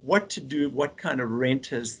what to do, what kind of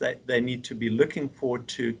renters that they need to be looking for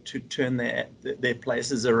to turn their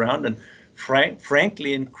places around and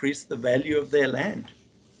frankly increase the value of their land?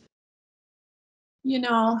 You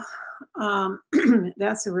know,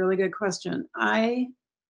 that's a really good question.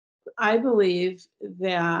 I believe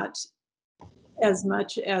that as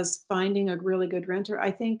much as finding a really good renter,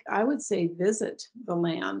 I think I would say visit the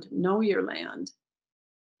land, know your land,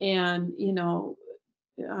 and you've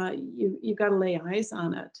got to lay eyes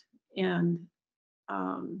on it and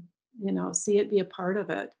see it, be a part of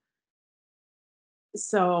it.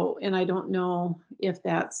 So, and I don't know if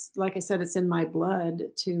that's, like I said, it's in my blood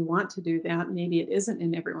to want to do that. Maybe it isn't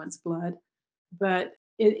in everyone's blood, but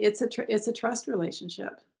it's a trust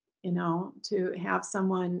relationship, to have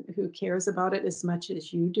someone who cares about it as much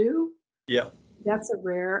as you do. Yeah. That's a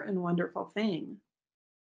rare and wonderful thing.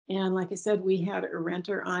 And like I said, we had a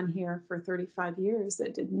renter on here for 35 years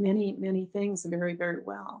that did many, many things very, very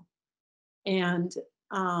well. And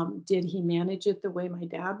did he manage it the way my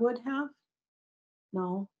dad would have?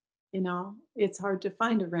 No. It's hard to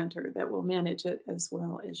find a renter that will manage it as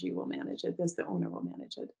well as you will manage it, as the owner will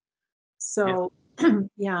manage it. Yeah. So,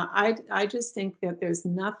 yeah, I just think that there's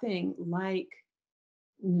nothing like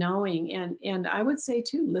knowing, and I would say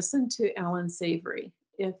too, listen to Alan Savory.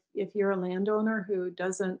 If you're a landowner who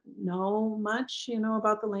doesn't know much,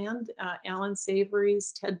 about the land, Alan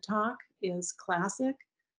Savory's TED Talk is classic,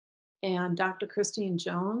 and Dr. Christine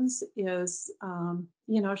Jones is,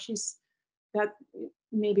 she's that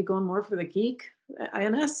maybe going more for the geek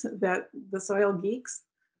INS, that the soil geeks.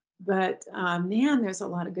 But man, there's a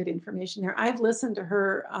lot of good information there. I've listened to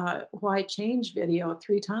her Why Change video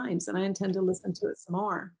 3 times, and I intend to listen to it some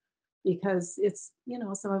more because it's,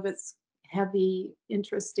 some of it's heavy,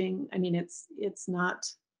 interesting. I mean, it's not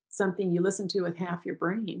something you listen to with half your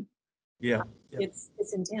brain. Yeah. Yeah.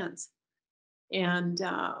 It's intense. And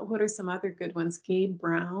what are some other good ones? Gabe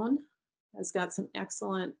Brown has got some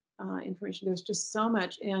excellent information. There's just so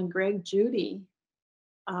much. And Greg Judy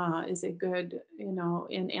is a good,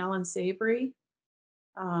 and Alan Savory,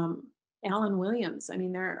 Alan Williams. I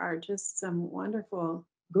mean, there are just some wonderful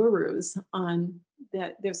gurus on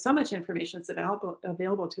that. There's so much information that's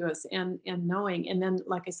available to us, and knowing. And then,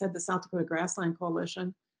 like I said, the South Dakota Grassland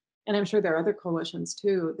Coalition, and I'm sure there are other coalitions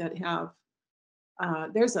too that have.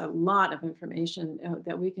 There's a lot of information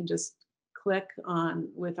that we can just click on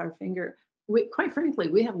with our finger. Quite frankly,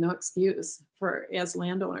 we have no excuse for, as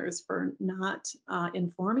landowners, for not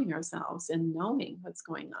informing ourselves and knowing what's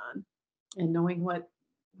going on and knowing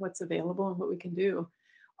what's available and what we can do.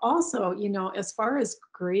 also, as far as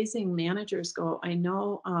grazing managers go, I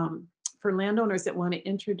know for landowners that want to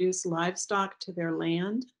introduce livestock to their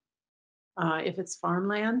land, if it's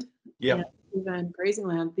farmland Yeah. and even grazing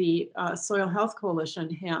land, the Soil Health Coalition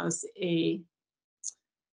has a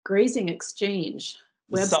grazing exchange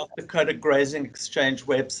The website. South Dakota Grazing Exchange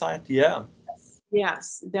website. Yeah.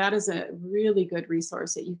 Yes, that is a really good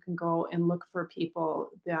resource that you can go and look for people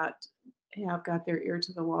that have got their ear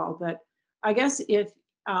to the wall. But I guess if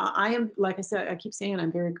I am, like I said, I keep saying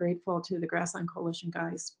I'm very grateful to the Grassland Coalition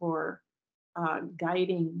guys for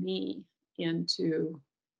guiding me into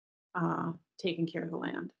taking care of the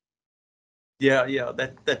land. Yeah.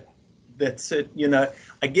 That's it.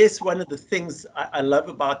 I guess one of the things I love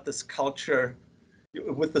about this culture,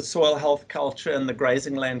 with the soil health culture and the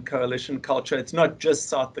grazing land coalition culture, it's not just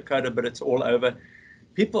South Dakota, but it's all over.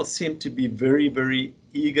 People seem to be very, very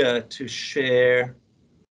eager to share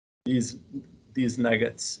these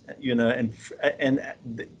nuggets, and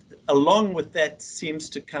along with that seems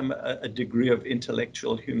to come a degree of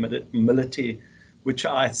intellectual humility, which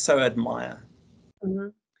I so admire. Mm-hmm.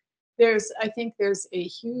 I think there's a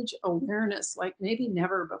huge awareness, like maybe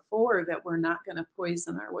never before, that we're not going to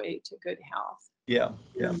poison our way to good health. Yeah.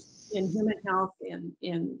 In human health,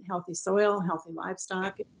 in healthy soil, healthy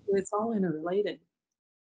livestock, it's all interrelated.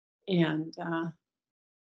 And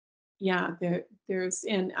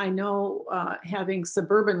and I know having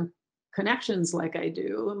suburban connections like I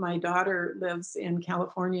do, my daughter lives in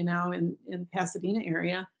California now in Pasadena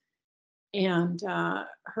area. And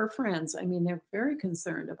her friends, I mean, they're very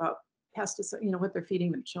concerned about pesticides, what they're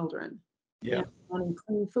feeding their children. Yeah. And wanting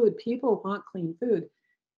clean food. People want clean food.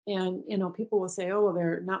 And, people will say, oh, well,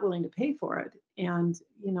 they're not willing to pay for it. And,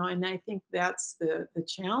 and I think that's the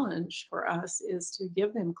challenge for us, is to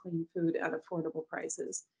give them clean food at affordable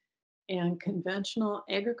prices. And conventional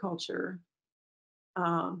agriculture,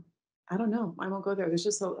 I don't know, I won't go there. There's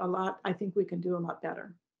just a lot, I think we can do a lot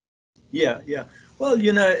better. Yeah. Well,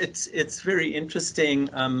 it's very interesting.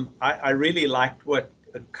 I really liked what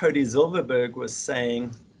Cody Zilverberg was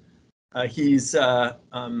saying. He's over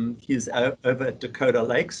at Dakota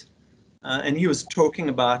Lakes, and he was talking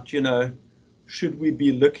about, should we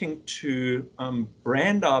be looking to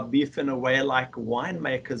brand our beef in a way like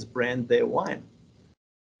winemakers brand their wine?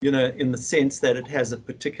 In the sense that it has a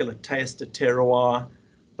particular taste, a terroir,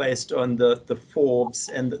 based on the forbs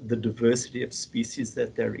and the diversity of species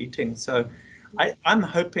that they're eating. So I'm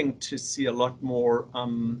hoping to see a lot more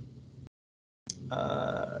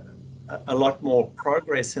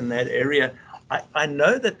progress in that area. I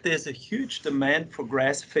know that there's a huge demand for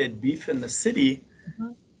grass-fed beef in the city,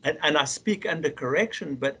 Mm-hmm. and I speak under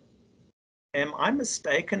correction, but am I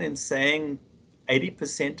mistaken in saying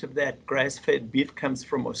 80% of that grass-fed beef comes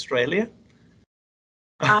from Australia?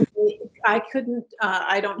 I couldn't,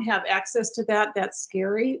 I don't have access to that. That's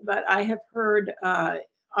scary, but I have heard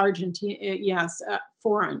Argentina, yes,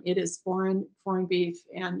 foreign. It is foreign beef.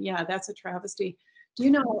 And yeah, that's a travesty. Do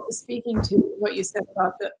you know, speaking to what you said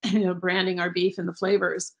about the, branding our beef and the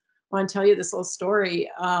flavors, I want to tell you this little story.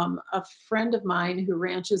 A friend of mine who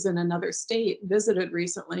ranches in another state visited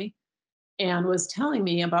recently and was telling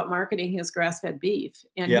me about marketing his grass-fed beef.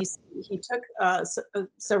 And he took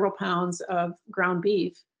several pounds of ground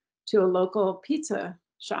beef to a local pizza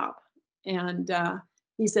shop. And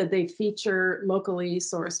he said they feature locally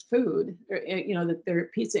sourced food, that their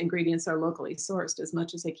pizza ingredients are locally sourced as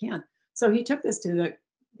much as they can. So he took this to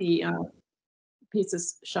the pizza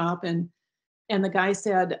shop, and the guy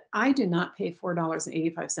said, I do not pay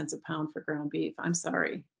 $4.85 a pound for ground beef. I'm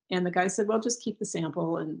sorry. And the guy said, well, just keep the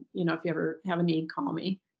sample. And, if you ever have a need, call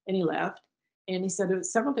me. And he left. And he said, it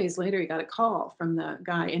was several days later, he got a call from the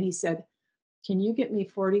guy. And he said, can you get me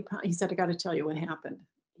 40 pounds? He said, I got to tell you what happened.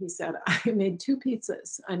 He said, I made 2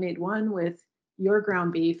 pizzas. I made one with your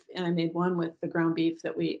ground beef, and I made one with the ground beef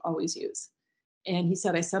that we always use. And he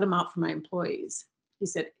said, I set them out for my employees. He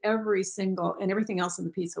said, and everything else in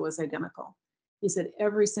the pizza was identical. He said,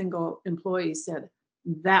 every single employee said,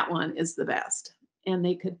 that one is the best. And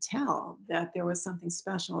they could tell that there was something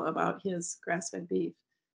special about his grass-fed beef.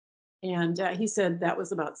 And he said that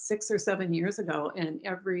was about 6 or 7 years ago. And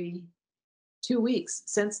every 2 weeks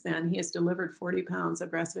since then, he has delivered 40 pounds of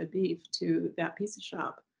grass-fed beef to that pizza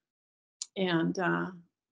shop. And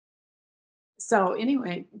so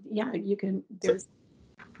anyway, yeah, you can, there's.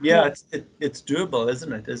 Yeah, it's doable,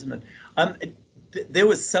 isn't it? There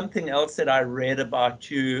was something else that I read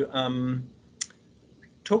about you.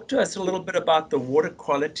 Talk to us a little bit about the water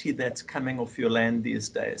quality that's coming off your land these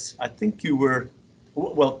days. I think you were,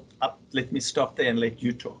 well, let me stop there and let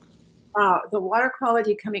you talk. The water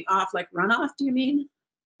quality coming off, like runoff, do you mean?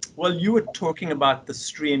 Well, you were talking about the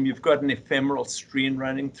stream. You've got an ephemeral stream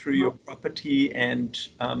running through your property, and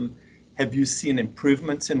have you seen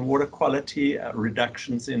improvements in water quality,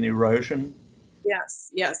 reductions in erosion?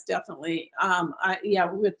 Yes, definitely.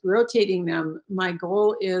 With rotating them, my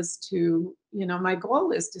goal is to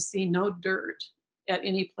see no dirt at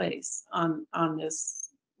any place on this,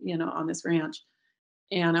 on this ranch,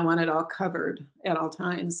 and I want it all covered at all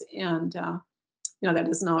times. And that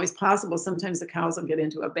isn't always possible. Sometimes the cows will get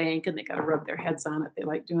into a bank and they got to rub their heads on it. They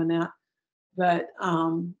like doing that. But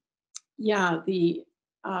the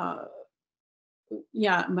uh,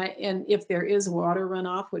 and if there is water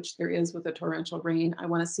runoff, which there is with a torrential rain, I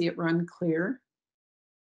want to see it run clear,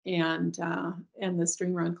 and the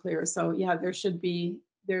stream run clear. So yeah, there should be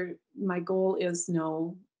there. My goal is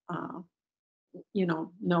no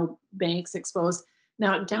banks exposed.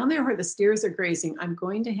 Now down there where the steers are grazing, I'm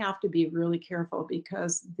going to have to be really careful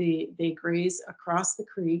because they graze across the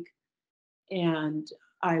creek, and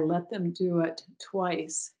I let them do it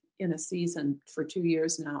twice in a season for 2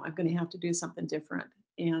 years now. I'm going to have to do something different,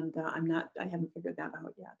 and I haven't figured that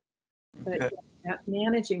out yet. But Okay.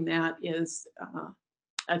 managing that is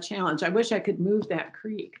a challenge. I wish I could move that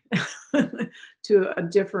creek to a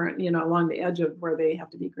different, along the edge of where they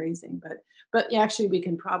have to be grazing. But actually, we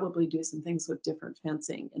can probably do some things with different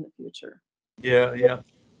fencing in the future. Yeah.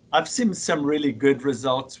 I've seen some really good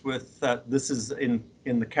results with this is in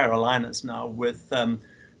the Carolinas now with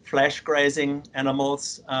flash grazing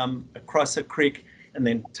animals across a creek and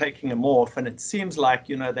then taking them off, and it seems like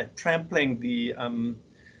they're trampling the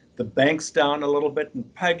banks down a little bit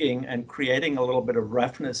and pugging and creating a little bit of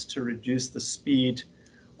roughness to reduce the speed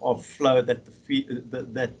of flow that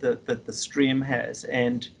the stream has.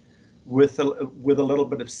 And with a little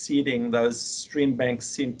bit of seeding, those stream banks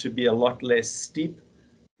seem to be a lot less steep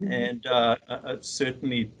and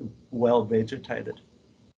certainly well vegetated.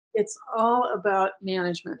 It's all about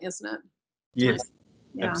management, isn't it? Yes,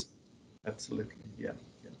 Yeah. absolutely. Yeah.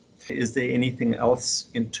 Is there anything else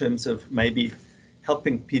in terms of maybe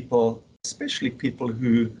helping people, especially people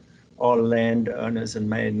who are landowners and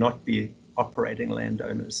may not be operating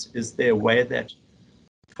landowners? Is there a way that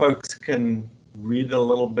folks can read a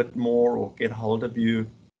little bit more or get hold of you?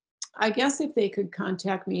 I guess if they could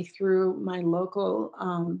contact me through my local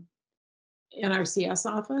NRCS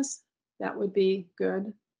office, that would be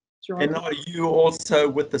good. And are you also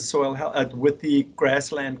with the soil health, with the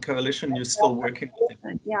Grassland Coalition? You're still working with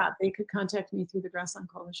them? Yeah, they could contact me through the Grassland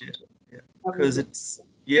Coalition. Yeah. Because it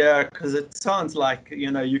sounds like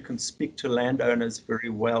you can speak to landowners very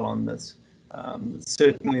well on this.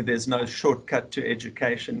 Certainly, there's no shortcut to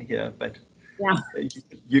education here, but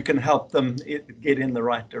you can help them get in the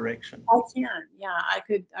right direction. I can, yeah.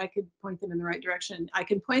 I could point them in the right direction. I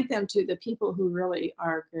can point them to the people who really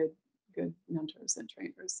are good mentors and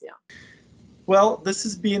trainers. Yeah. Well, this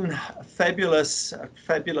has been a fabulous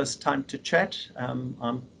time to chat.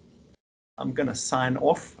 I'm going to sign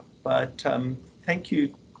off, but thank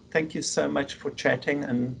you so much for chatting.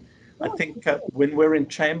 And I think when we're in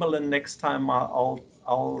Chamberlain next time, I'll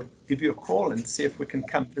give you a call and see if we can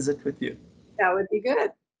come visit with you. That would be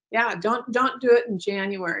good. Yeah, don't do it in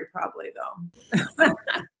January, probably though.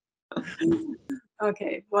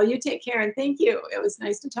 Okay, well, you take care and thank you. It was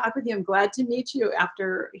nice to talk with you. I'm glad to meet you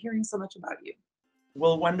after hearing so much about you.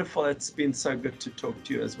 Well, wonderful. It's been so good to talk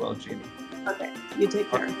to you as well, Jeannie. Okay, you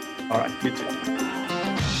take care. All right, you too.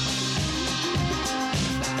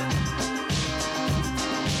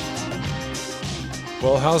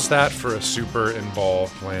 Well, how's that for a super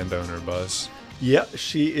involved landowner, Buzz? Yeah,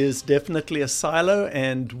 she is definitely a silo,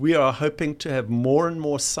 and we are hoping to have more and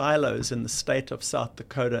more silos in the state of South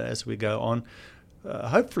Dakota as we go on.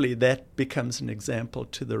 Hopefully that becomes an example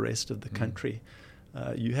to the rest of the country.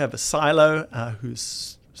 You have a silo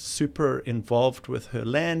who's super involved with her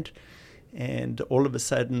land, and all of a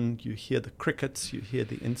sudden you hear the crickets, you hear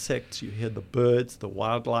the insects, you hear the birds, the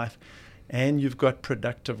wildlife, and you've got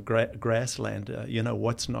productive grassland.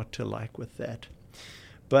 What's not to like with that?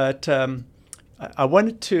 But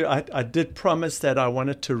I did promise that I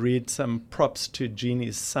wanted to read some props to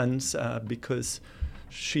Jeannie's sons because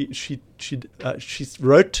she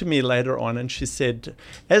wrote to me later on and she said,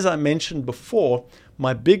 as I mentioned before,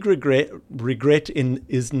 my big regret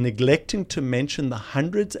is neglecting to mention the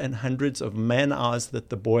hundreds and hundreds of man hours that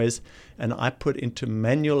the boys and I put into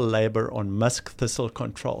manual labor on musk thistle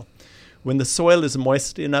control. When the soil is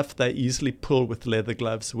moist enough, they easily pull with leather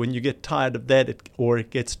gloves. When you get tired of that or it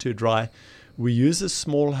gets too dry, we use a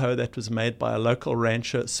small hoe that was made by a local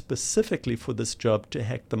rancher specifically for this job to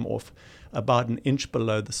hack them off about an inch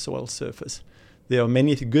below the soil surface. there are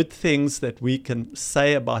many good things that we can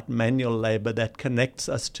say about manual labor that connects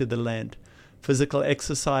us to the land. Physical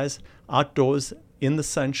exercise, outdoors, in the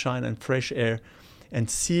sunshine and fresh air, and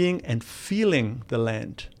seeing and feeling the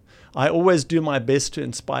land. I always do my best to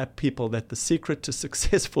inspire people that the secret to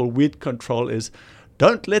successful weed control is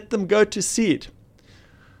don't let them go to seed.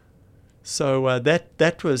 So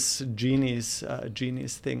that was Jeannie's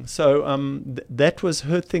thing. So that was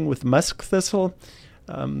her thing with musk thistle.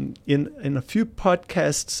 In a few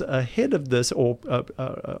podcasts ahead of this or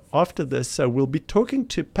after this, we'll be talking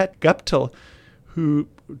to Pat Guptill, who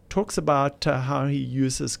talks about how he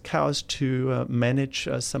uses cows to manage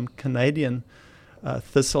some Canadian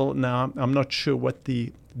thistle. Now, I'm not sure what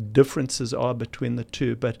the differences are between the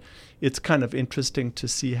two, but it's kind of interesting to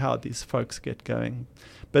see how these folks get going.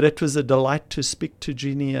 But it was a delight to speak to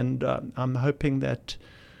Jeannie, and I'm hoping that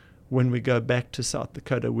when we go back to South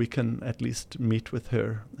Dakota, we can at least meet with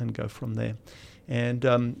her and go from there. And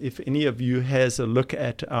if any of you has a look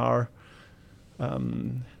at our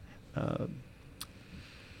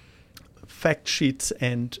fact sheets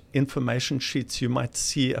and information sheets, you might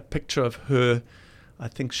see a picture of her. I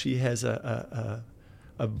think she has a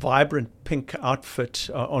vibrant pink outfit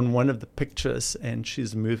on one of the pictures, and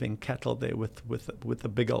she's moving cattle there with a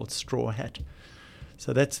big old straw hat.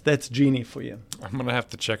 So that's Jeannie for you. I'm going to have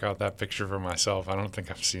to check out that picture for myself. I don't think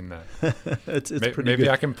I've seen that. it's pretty maybe good.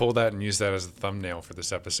 I can pull that and use that as a thumbnail for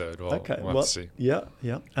this episode. We'll have to see. Yeah.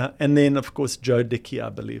 And then, of course, Joe Dickey, I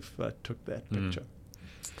believe, took that picture.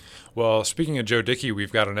 Well, speaking of Joe Dickey,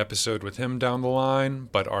 we've got an episode with him down the line,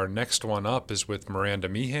 but our next one up is with Miranda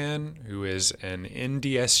Meehan, who is an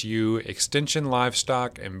NDSU Extension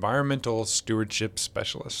Livestock Environmental Stewardship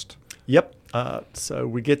Specialist. Yep. So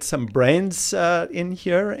we get some brains in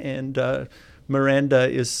here, and Miranda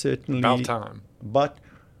is certainly... About time. But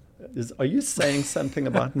are you saying something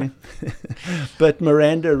about me? But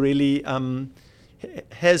Miranda really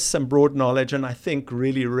has some broad knowledge, and I think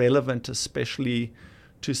really relevant, especially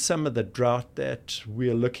to some of the drought that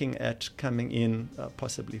we're looking at coming in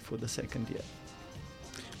possibly for the second year.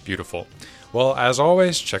 Beautiful. Well, as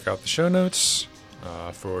always, check out the show notes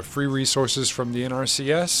for free resources from the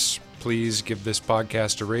NRCS. Please give this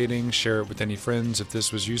podcast a rating, share it with any friends if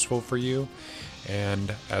this was useful for you.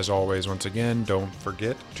 And as always, once again, don't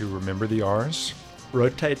forget to remember the R's.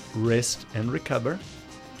 Rotate, rest, and recover.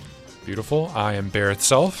 Beautiful. I am Barrett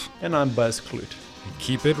Self. And I'm Buzz Clute. And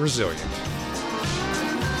keep it resilient.